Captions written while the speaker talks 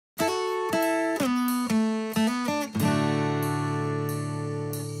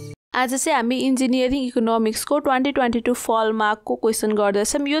आज चाहिँ हामी इन्जिनियरिङ इकोनोमिक्सको 2022 फल मार्कको क्वेशन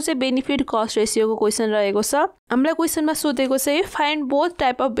गर्दैछौँ। यो चाहिँ बेनिफिट कस्ट रेशियोको क्वेशन रहेको छ। हामीलाई क्वेशनमा सोधेको चाहिँ find both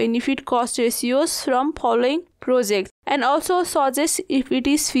type of benefit cost ratios from following project and also suggest if it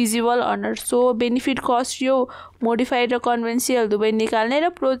is feasible or not. So benefit cost यो मोडिफाइड र कन्भेन्सियल दुवै निकाल्ने र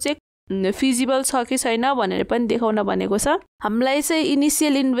प्रोजेक्ट फिजिबल छ कि छैन भनेर पनि देखाउन भनेको छ। हामीलाई चाहिँ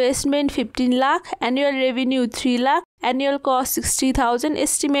initial investment 15 lakh, annual revenue 3 lakh, annual cost 60,000,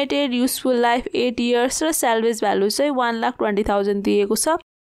 estimated useful life 8 years र सेल्वेज भ्यालु चाहिँ 1,20,000 दिएको छ।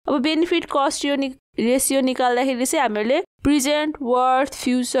 अब बेनिफिट कस्ट यो रेशियो निकाल्दाखेरि चाहिँ हामीले प्रेजेन्ट वर्थ,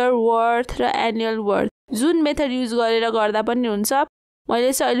 फ्युचर वर्थ र एनुअल वर्थ जुन मेथड युज गरेर गर्दा पनि हुन्छ।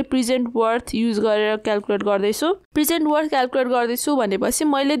 मैले चाहिँ अहिले प्रेजेन्ट वर्थ युज गरेर क्याल्कुलेट गर्दैछु। प्रेजेन्ट वर्थ क्याल्कुलेट गर्दैछु भनेपछि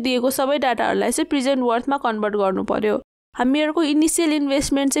मैले दिएको सबै डाटाहरूलाई चाहिँ प्रेजेन्ट वर्थमा कन्भर्ट गर्नु पर्यो। हामीहरूको इनिशियल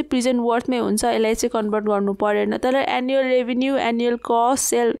इन्भेस्टमेन्ट चाहिँ प्रेजेन्ट वर्थमै हुन्छ, यसलाई चाहिँ कन्भर्ट गर्नु परेन। तर एनुअल रेभिन्यू, एनुअल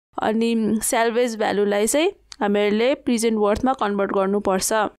कस्ट, अनि सेल्वेज भ्यालुलाई चाहिँ हामीहरूले प्रेजेन्ट वर्थमा कन्भर्ट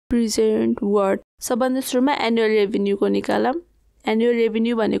गर्नुपर्छ। प्रेजेन्ट वर्थ सबभन्दा सुरुमा एनुअल रेभिन्यूको निकालौँ। एनुअल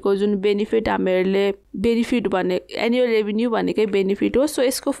रेभिन्यू भनेको जुन बेनिफिट हामीहरूले एनुअल रेभिन्यू भनेकै बेनिफिट हो। सो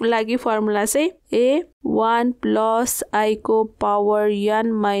यसको लागि फर्मुला चाहिँ A1 प्लस I को power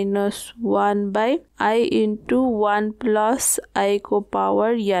n minus 1 by I into 1 plus I को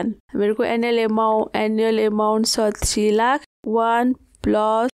पावर n। हामीहरूको एनुअल एमाउन्ट छ 3 लाख, 1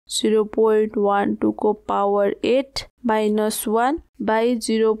 प्लस 0.12 को power 8 minus 1 by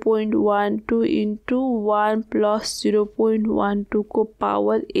 0.12 into 1 plus 0.12 को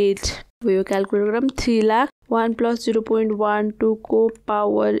पावर 8। यो क्याल्कुलेट गरौँ। 3 लाख, 1 प्लस 0.12 को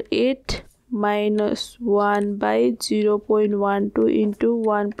power 8 minus 1 by 0.12 into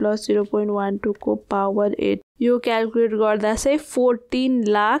 1 plus 0.12 को पावर 8। यो क्याल्कुलेट गर्दा चाहिँ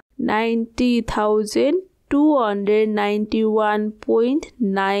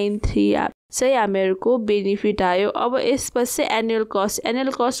 14,90,291.93 चाहिँ हामीहरूको बेनिफिट आयो। अब यसपछि एनुअल कस्ट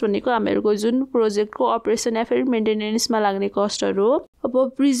भनेको हामीहरूको जुन प्रोजेक्टको अपरेसन या फेरि मेन्टेनेन्समा लाग्ने कस्टहरू हो।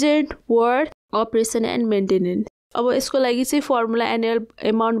 अब present worth, operation and maintenance, अब यसको लागि चाहिँ फर्मुला एनुअल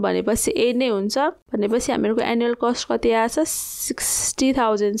एमाउन्ट भनेपछि ए नै हुन्छ। भनेपछि हामीहरूको एनुअल कस्ट कति आएछ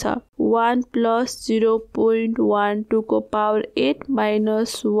 60,000 छ। 1 प्लस 0.12 को power 8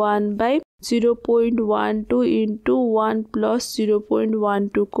 minus 1 by 0.12 into 1 plus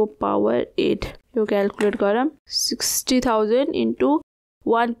 0.12 को पावर 8। यो क्याल्कुलेट गरौँ। 60,000 इन्टु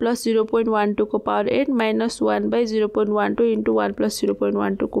 1 प्लस 0.12 को power 8 minus 1 by 0.12 into 1 plus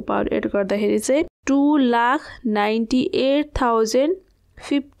 0.12 को पावर 8 गर्दाखेरि चाहिँ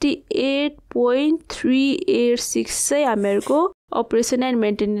 2,98,058.386 चाहिँ हामीहरूको अपरेसन एन्ड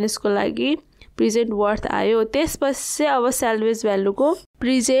मेन्टेनेन्सको लागि प्रेजेन्ट वर्थ आयो। त्यसपछि अब salvage भ्यालुको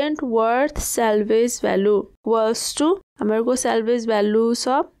present worth salvage value equals to हामीहरूको सेल्वेज भ्यालु छ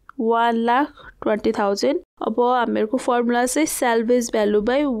 1,20,000। अब हामीहरूको फर्मुला चाहिँ salvage value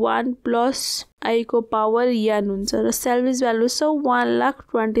by 1 plus I को पावर n हुन्छ र सेल्वेज भ्यालु छ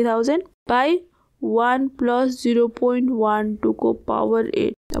 1,20,000 बाई 1 प्लस 0.12 को पावर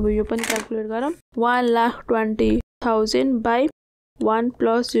 8। अब यो पनि क्याल्कुलेट गरौँ। 1,20,000 बाई 1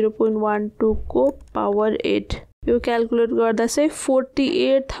 प्लस 0.12 को पावर 8। यो क्याल्कुलेट गर्दा चाहिँ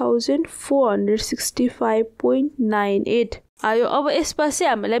 48,465.98 आयो। अब यसपछि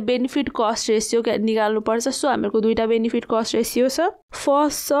हामीलाई बेनिफिट कस्ट रेशियो निकाल्नु पर्छ। सो हामीहरूको दुईटा बेनिफिट कस्ट रेशियो छ।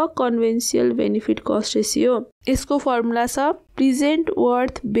 फर्स्ट छ कन्भेन्सियल बेनिफिट कस्ट रेशियो। यसको फर्मुला छ present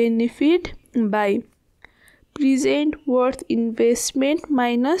worth benefit by present worth investment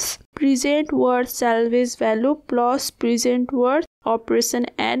minus present worth salvage value plus present worth operation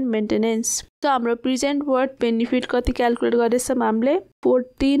and maintenance. So हाम्रो present worth benefit कति calculate गरेछौँ हामीले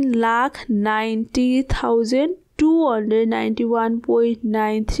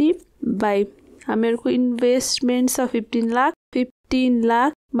 14,90,291.93 by हामीहरूको investment छ 15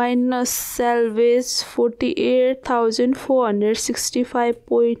 lakh minus salvage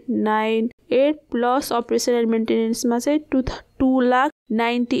 48,465.98 plus operation and मेन्टेनेन्समा चाहिँ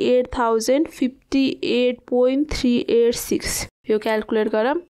 2,98,058.386। यो calculate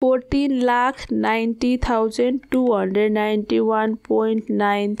गरौँ।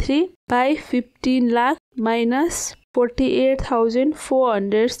 14,90,291.93 by 15 lakh minus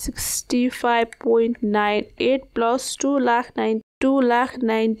 48,465.98 plus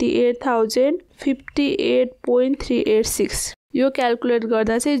 2,98,058.386। यो calculate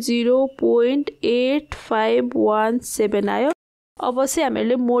गर्दा चाहिँ 0.8517 आयो। अब चाहिँ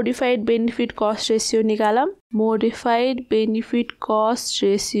हामीले modified benefit cost ratio निकालौँ। Modified benefit cost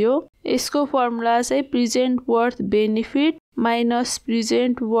ratio यसको फर्मुला चाहिँ present worth benefit minus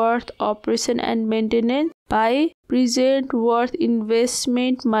present worth operation and maintenance by present worth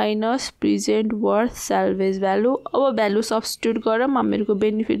investment minus present worth salvage value. अब value substitute गरौँ हामीहरुको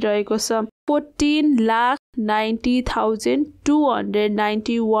benefit रहेको छ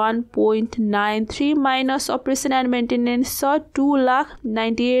 14,90,291.93 minus operation and maintenance छ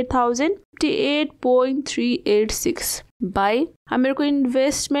 2,98,058.386 by हामीहरुको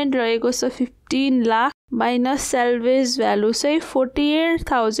investment रहेको छ 15 lakh minus salvage value चाहिँ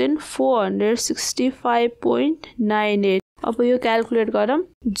 48,465.98. अब यो क्याल्कुलेट गरौँ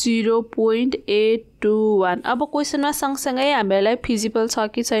 0.821. अब क्वेशनमा सँगसँगै हामीलाई फिजिबल छ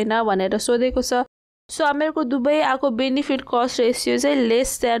कि छैन भनेर सोधेको छ. सो हामीहरुको दुबै आको बेनिफिट कस्ट रेशियो चाहिँ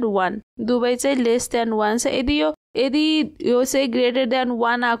लेस देन 1. दुबै चाहिँ लेस देन 1 छ. यदि यो चाहिँ ग्रेटर देन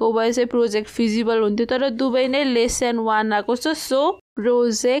 1 आको भए चाहिँ प्रोजेक्ट फिजिबल हुन्थ्यो तर दुबै नै लेस देन 1 आको छ. So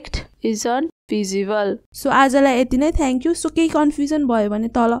project is अनफिजिबल. सो आजलाई यति नै. Thank you. सो केही कन्फ्युजन भयो भने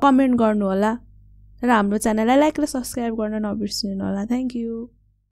तल कमेन्ट गर्नु होला र हाम्रो च्यानललाई लाइक र सब्स्क्राइब गर्न नबिर्सिनु होला. Thank you.